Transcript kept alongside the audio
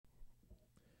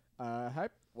Hi.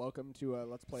 Welcome to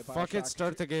Let's Play BioShock. Fuck it,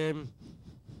 start the game.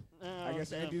 I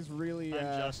guess Andy's really.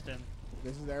 I'm Justin.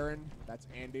 This is Aaron. That's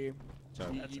Andy.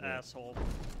 That's asshole.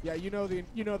 Yeah, you know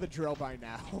the drill by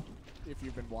now, if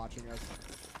you've been watching us.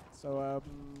 So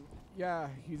yeah,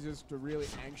 he's just really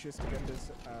anxious to get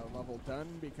this level done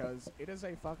because it is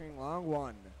a fucking long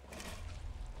one.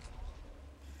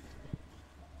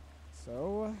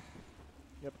 So,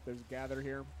 yep, there's Gather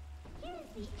here. Here's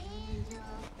the angel.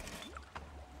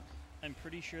 I'm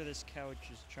pretty sure this couch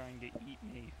is trying to eat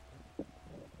me.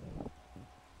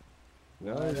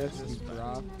 No, that's just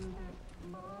drop.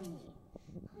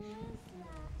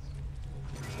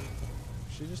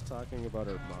 She's just talking about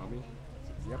her mommy.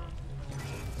 Yep.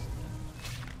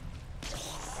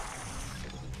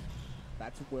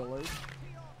 That's Willard.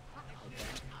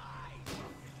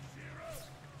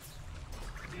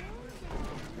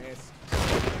 Missed.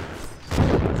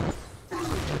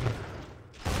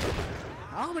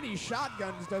 How many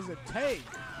shotguns does it take?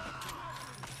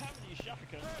 How many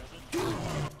shotguns does it take to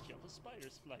kill a spider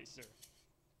splicer?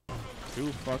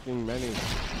 Too fucking many.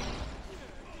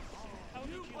 How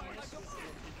did you miss with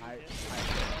it?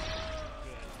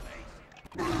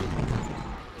 Good.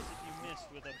 Because if you missed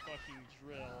with a fucking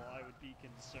drill, I would be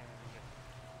concerned.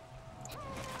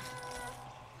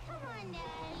 Come on,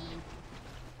 Daddy.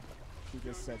 She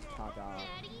just said ta-da.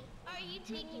 Daddy, are you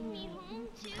taking me home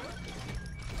too?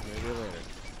 Maybe later.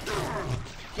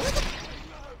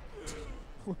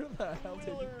 Where the hell did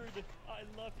Willard! I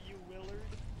love you,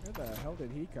 Willard. Where the hell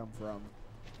did he come from?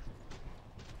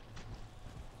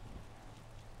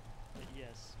 But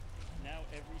yes, now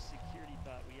every security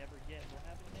bot we ever get will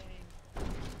have a name.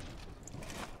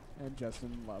 And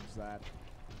Justin loves that.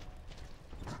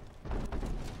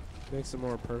 Makes it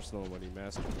more personal when he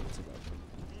masturbates about them.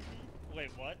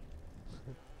 Wait, what?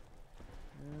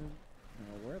 And,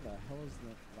 now, where the hell is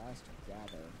the last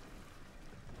Gather?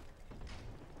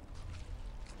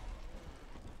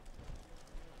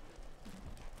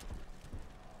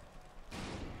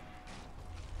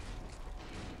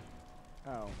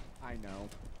 Oh, I know.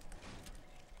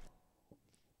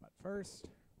 But first,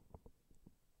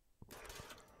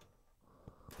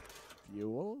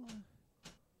 fuel.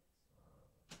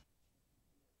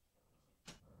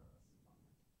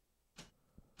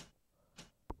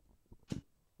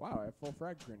 Wow, I have full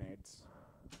frag grenades.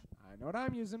 I know what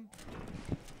I'm using.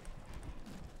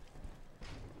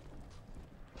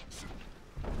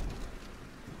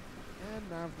 And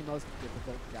now for the most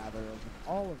difficult Gather of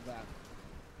all of them.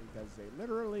 Because they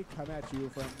literally come at you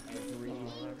from every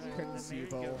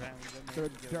conceivable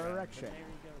direction.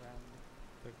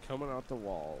 They're coming out the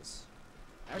walls.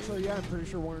 Actually, yeah, I'm pretty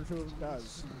sure one or two of them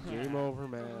does. Game over,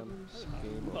 man.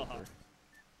 Game over.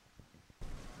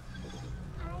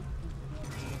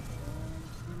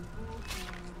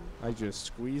 I just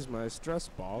squeeze my stress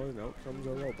ball and out comes a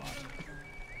robot.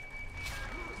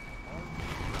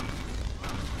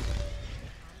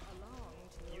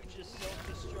 You just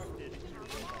self-destructed your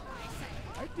robot.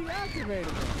 I deactivated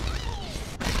it.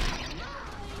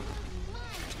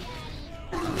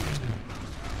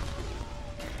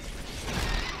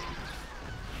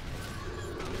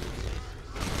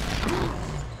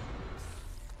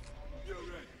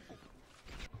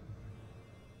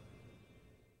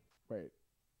 Wait.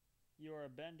 You are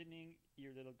abandoning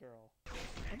your little girl.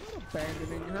 I'm not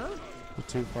abandoning her. You're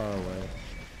too far away.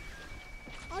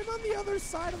 I'm on the other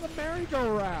side of the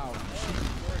merry-go-round.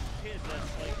 You're a kid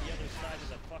that's like the other side of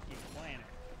the fucking planet.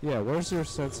 Yeah, where's your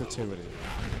sensitivity?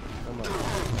 Come on.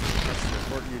 Let's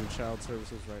report you to child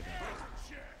services right now.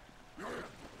 You're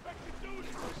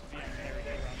supposed to be on a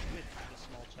merry-go-round with the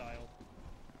small child.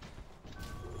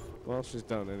 Well, she's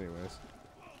done anyways.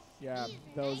 Yeah,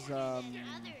 those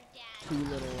two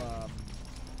little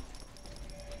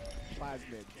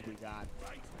plasmids we got.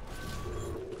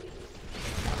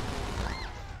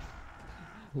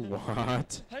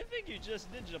 What? I think you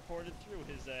just ninja ported through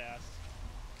his ass.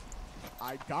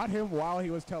 I got him while he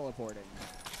was teleporting.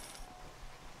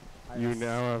 You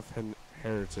now have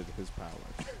inherited his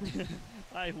power.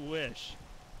 I wish.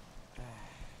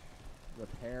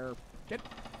 Repair. Get.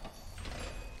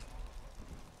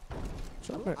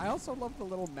 Jump it. I also love the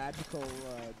little magical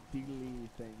dealy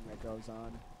thing that goes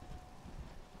on.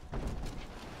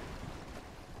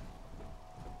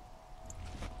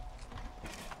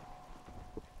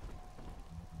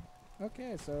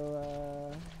 Okay,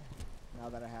 so now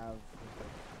that I have,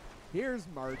 here's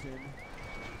Martin.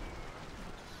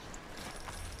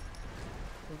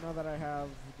 So now that I have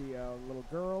the little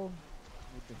girl,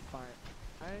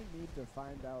 I need to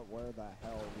find out where the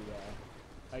hell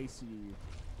the icy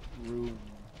room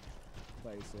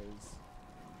place is.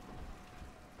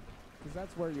 Because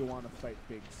that's where you want to fight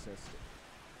Big Sister.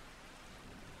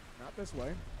 Not this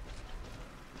way.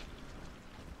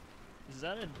 Is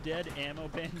that a dead ammo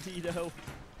bandito?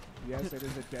 Yes, it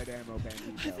is a dead ammo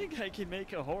bandito. I think I can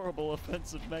make a horrible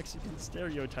offensive Mexican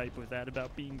stereotype with that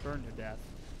about being burned to death.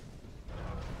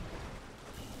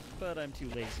 But I'm too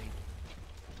lazy.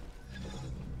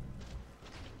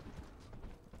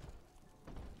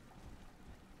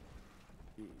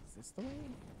 Is this the way?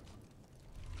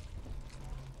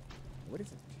 What is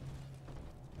it?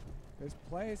 This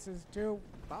place is too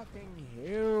fucking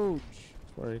huge.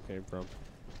 That's where he came from.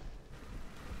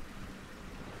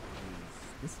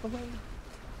 Is this the way?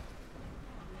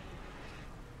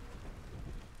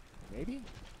 Maybe?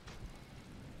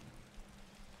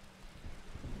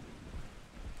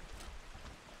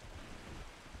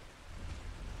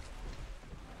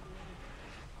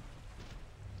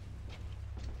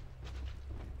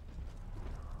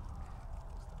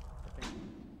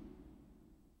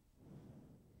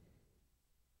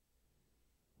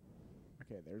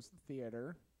 Okay, there's the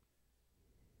theater.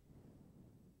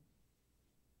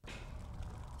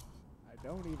 I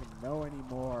don't even know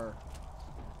anymore.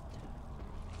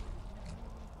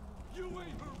 You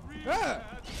ain't a real Ah!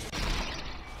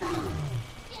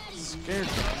 Scared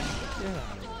me. Yeah.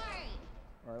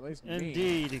 Or at least me.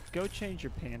 Indeed. Go change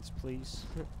your pants, please.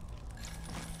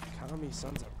 Commie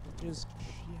sons of bitches.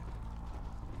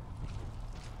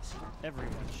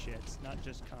 Everyone shits, not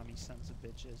just commie sons of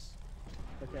bitches.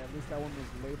 Okay, at least that one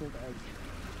was labeled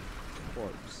as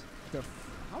Corpse.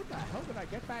 How the hell did I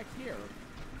get back here?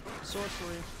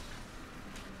 Sorcery.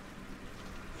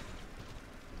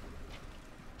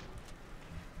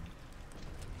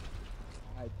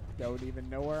 I don't even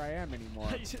know where I am anymore.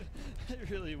 I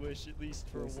really wish, at least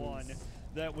for This one, is-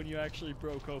 that when you actually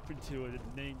broke open to it,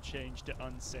 the name changed to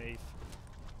unsafe.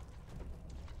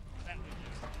 That would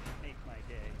just make my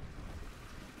day.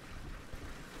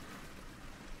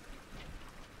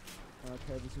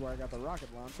 Okay, this is where I got the rocket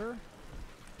launcher.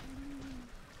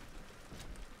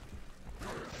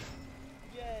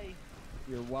 Yay!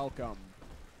 You're welcome.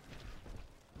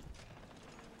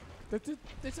 This is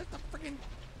the freaking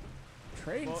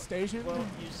train station. Well,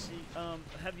 you see,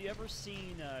 have you ever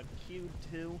seen Cube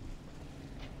 2?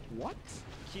 What?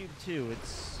 Cube 2,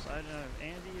 it's, I don't know,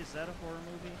 Andy, is that a horror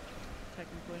movie,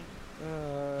 technically?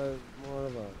 More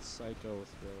of a psycho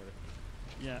thriller.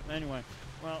 Yeah, anyway,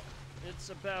 well, it's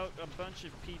about a bunch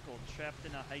of people trapped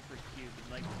in a hypercube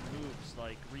and, like, moves,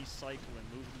 like, recycle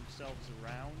and move themselves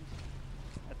around.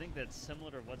 I think that's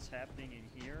similar to what's happening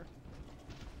in here.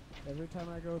 Every time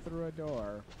I go through a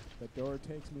door, the door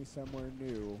takes me somewhere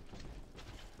new.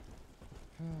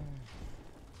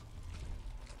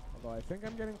 Although I think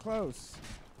I'm getting close.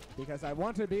 Because I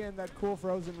want to be in that cool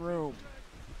frozen room.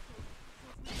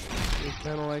 It's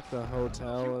kind of like the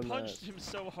hotel You in that. punched him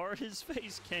so hard his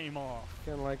face came off.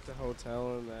 Kind of like the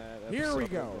hotel in that episode Here we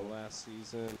of go. the last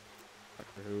season.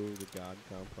 Doctor Who, the God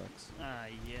Complex. Ah,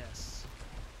 yes.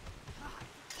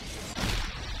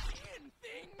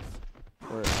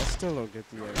 Or I still don't get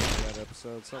the end of that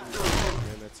episode. Something like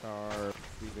the Minotaur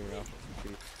feeding off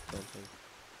of something.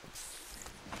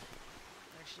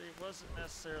 Actually, it wasn't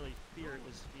necessarily fear it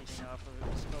was feeding off of,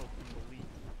 it was hope and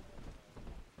belief.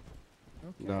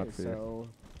 Okay, Not fear. so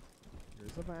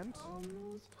here's a vent.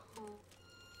 Almost home.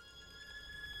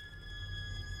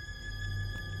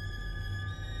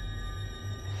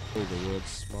 Oh, the world's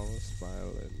smallest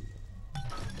violin.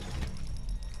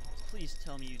 Please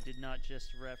tell me you did not just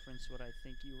reference what I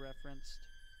think you referenced.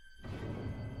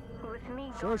 With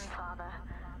me gone, Shush. Father,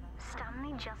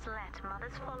 Stanley just let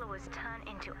Mother's followers turn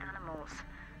into animals.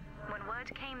 When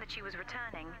word came that she was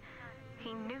returning,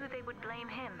 he knew they would blame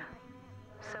him.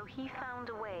 So he found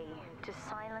a way to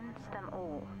silence them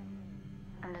all.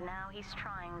 And now he's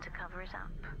trying to cover it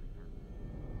up.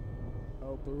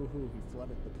 Oh, boo-hoo, he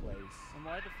flooded the place. And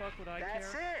why the fuck would I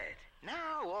That's care? it.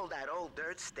 Now all that old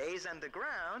dirt stays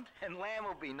underground, and Lamb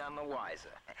will be none the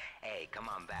wiser. Hey, come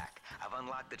on back. I've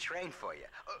unlocked the train for you.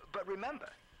 But remember,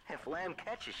 if Lamb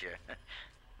catches you,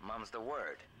 mum's the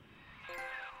word.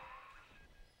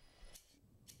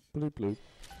 Bloop bloop.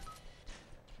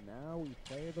 Now we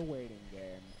play the waiting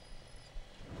game.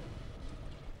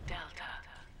 Delta,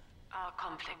 our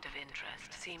conflict of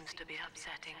interest seems to be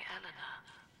upsetting Eleanor.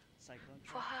 Cyclone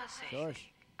For her sake,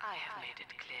 Shush. I have made it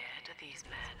clear to these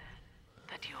men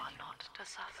that you are not to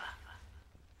suffer.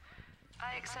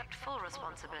 I accept full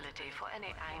responsibility for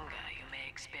any anger you may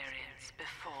experience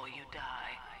before you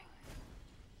die.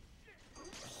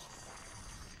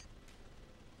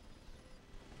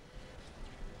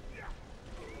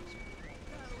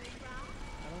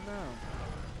 I don't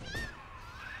know.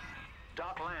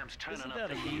 Doc Lamb Lamb's turning Isn't up that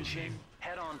the heat, amusing? Chief.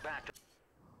 Head on back to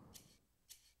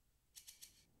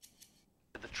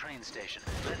the train station.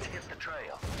 Let's hit the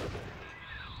trail.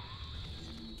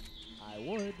 I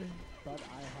would, but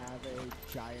I have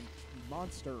a giant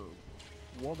monster,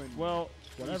 woman, Well,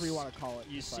 whatever you want to call it.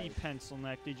 You to see fight. Pencil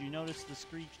Neck. Did you notice the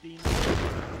Screech Demon?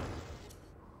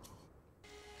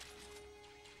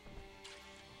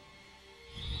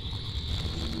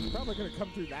 Probably gonna come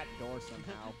through that door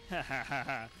somehow.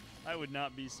 I would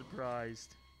not be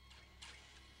surprised.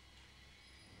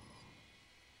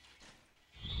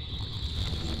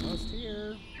 Almost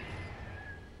here.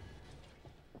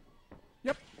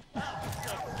 Yep.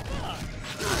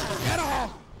 Get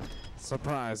off!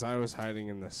 Surprise, I was hiding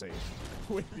in the safe.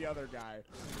 With the other guy.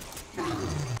 You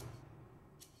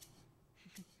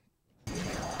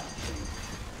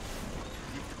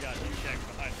forgot to check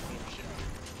behind the bookshelf.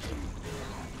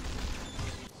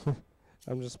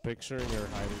 I'm just picturing her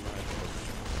hiding behind the bush.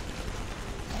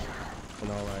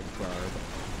 And all that garb.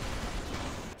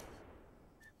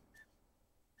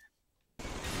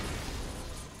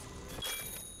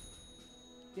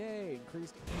 Yay,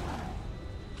 increased.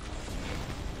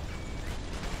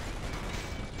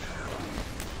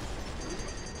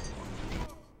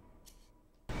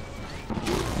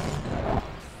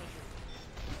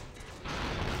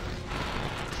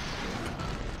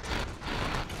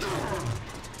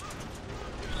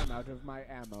 I'm out of my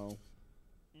ammo.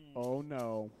 Oh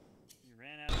no. You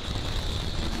ran out of...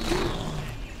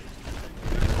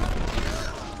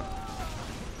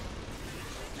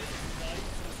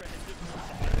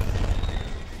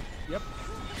 Yep.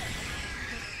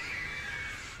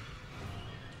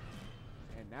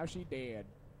 And now she dead.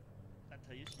 I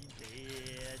tell you, she's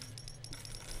dead.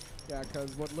 Yeah,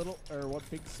 because what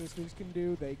big sisters can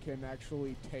do, they can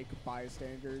actually take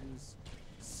bystanders,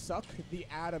 suck the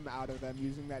atom out of them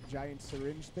using that giant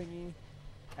syringe thingy,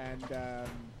 and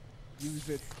use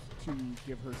it to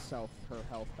give herself her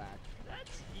health back.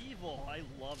 That's evil. I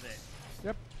love it.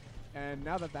 Yep. And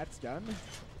now that that's done,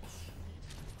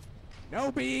 no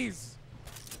bees.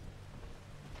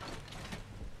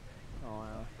 Oh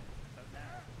wow.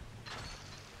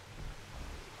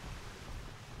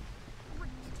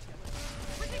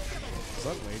 Is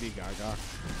that Lady Gaga?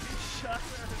 Shut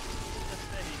her in the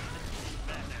face.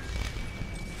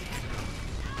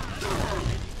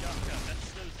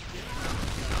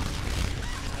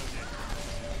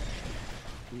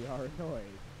 We are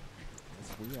annoyed. Yes,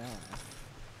 we are.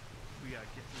 We are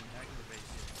getting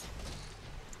aggravated.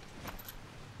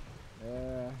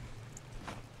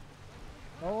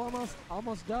 Oh,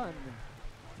 almost done.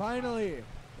 Finally,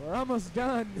 we're almost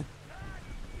done.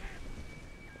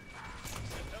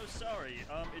 Oh, sorry.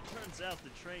 It turns out the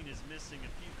train is missing a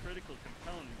few critical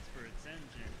components for its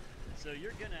engine. So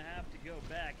you're gonna have to go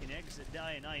back and exit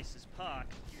Dionysus Park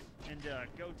and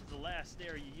go to the last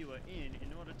area you were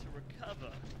in order to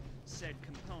recover said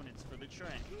components for the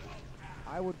train.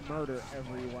 I would murder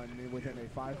everyone within a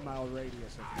 5-mile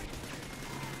radius of me.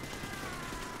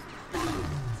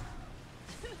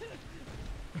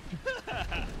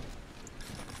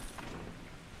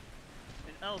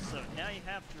 And also, now you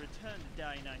have to return to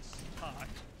Dionysus Park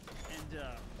and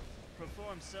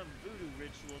perform some voodoo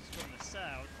rituals from the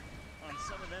south on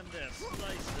some of them there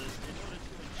slicers in order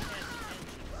to enchant the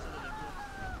engine so that it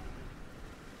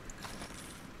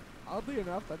will... Oddly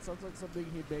enough, that sounds like something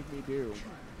he'd make me do.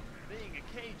 Being a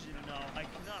Cajun and all, I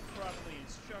cannot properly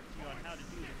instruct you on how to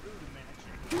do the voodoo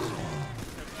magic.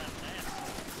 Because I'm an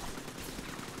asshole.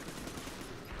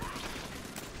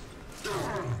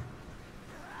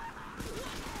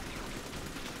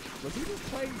 Was he just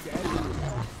playing dead?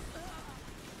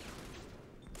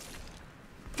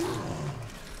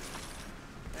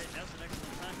 Hey, now's an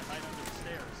excellent time to hide under the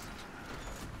stairs.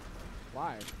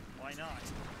 Why? Why not?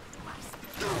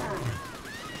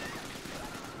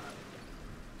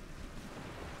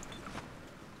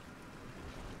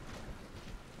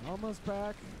 Almost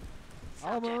back.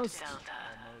 Subject Almost. Delta.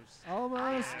 Almost.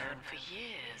 I have known for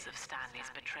years of Stanley's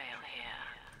betrayal here,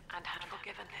 and had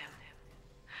forgiven him.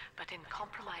 But in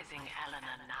compromising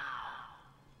Eleanor now,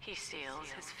 he seals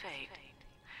his fate.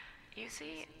 You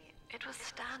see, it was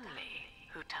Stanley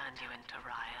who turned you into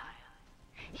Ryan.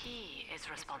 He is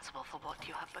responsible for what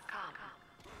you have become.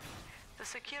 The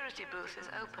security booth is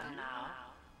open now.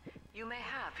 You may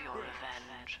have your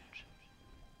revenge.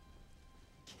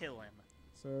 Kill him.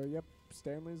 So, yep,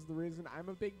 Stanley's the reason I'm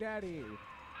a big daddy.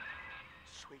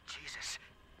 Sweet Jesus.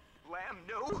 Lamb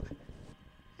knew?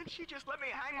 And she just let me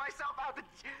hang myself out the...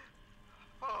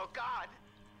 Oh, God.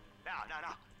 No.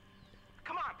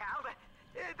 Come on, pal.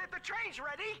 The train's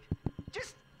ready.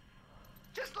 Just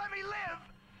let me live.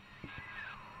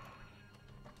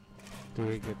 Do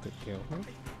we get to kill him?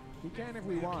 We can if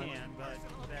we You want. can, but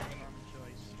that's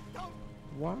our choice.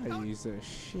 Why? He's a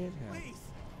shithead.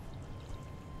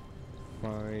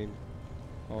 Fine.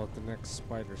 I'll let the next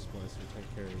spider splicer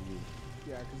take care of you.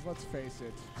 Yeah, because let's face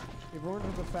it, if it weren't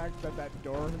for the fact that that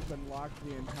door has been locked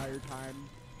the entire time,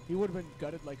 he would have been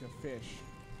gutted like a fish.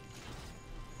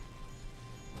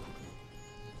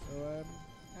 So,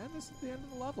 and this is the end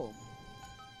of the level.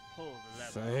 Pull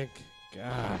the lever. Thank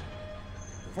God.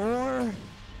 4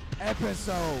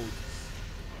 episodes.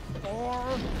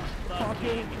 4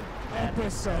 fucking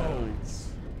episodes.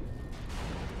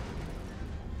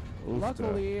 Oofta.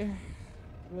 Luckily,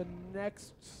 the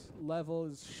next level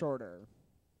is shorter,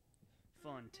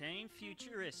 Fontaine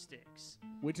Futuristics.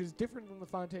 which is different than the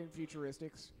Fontaine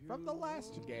Futuristics from the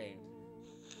last game.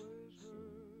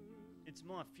 It's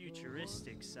more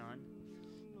futuristic, son.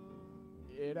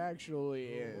 It actually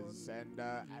is, and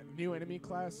a new enemy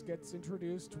class gets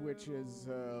introduced, which is,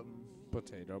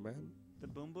 Potato Man. The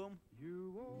Boom Boom?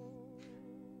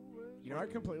 you know, I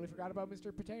completely forgot about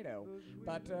Mr. Potato,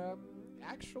 but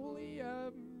actually,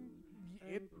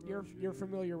 you're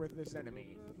familiar with this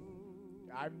enemy.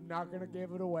 I'm not gonna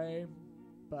give it away,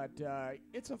 but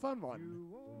it's a fun one,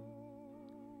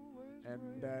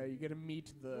 and you get to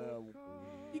meet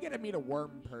a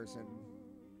worm person.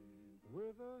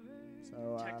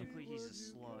 So Technically, he's a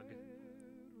slug.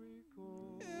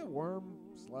 worm,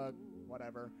 slug,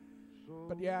 whatever.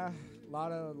 But yeah, a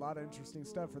lot of interesting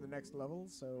stuff for the next level.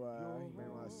 So you may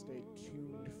want to stay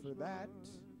tuned for that.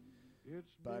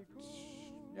 But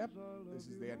yep, this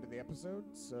is the end of the episode.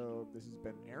 So this has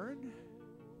been Aaron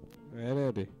And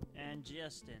Eddie. And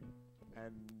Justin.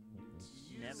 and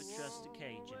Never trust a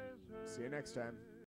Cajun. see you next time.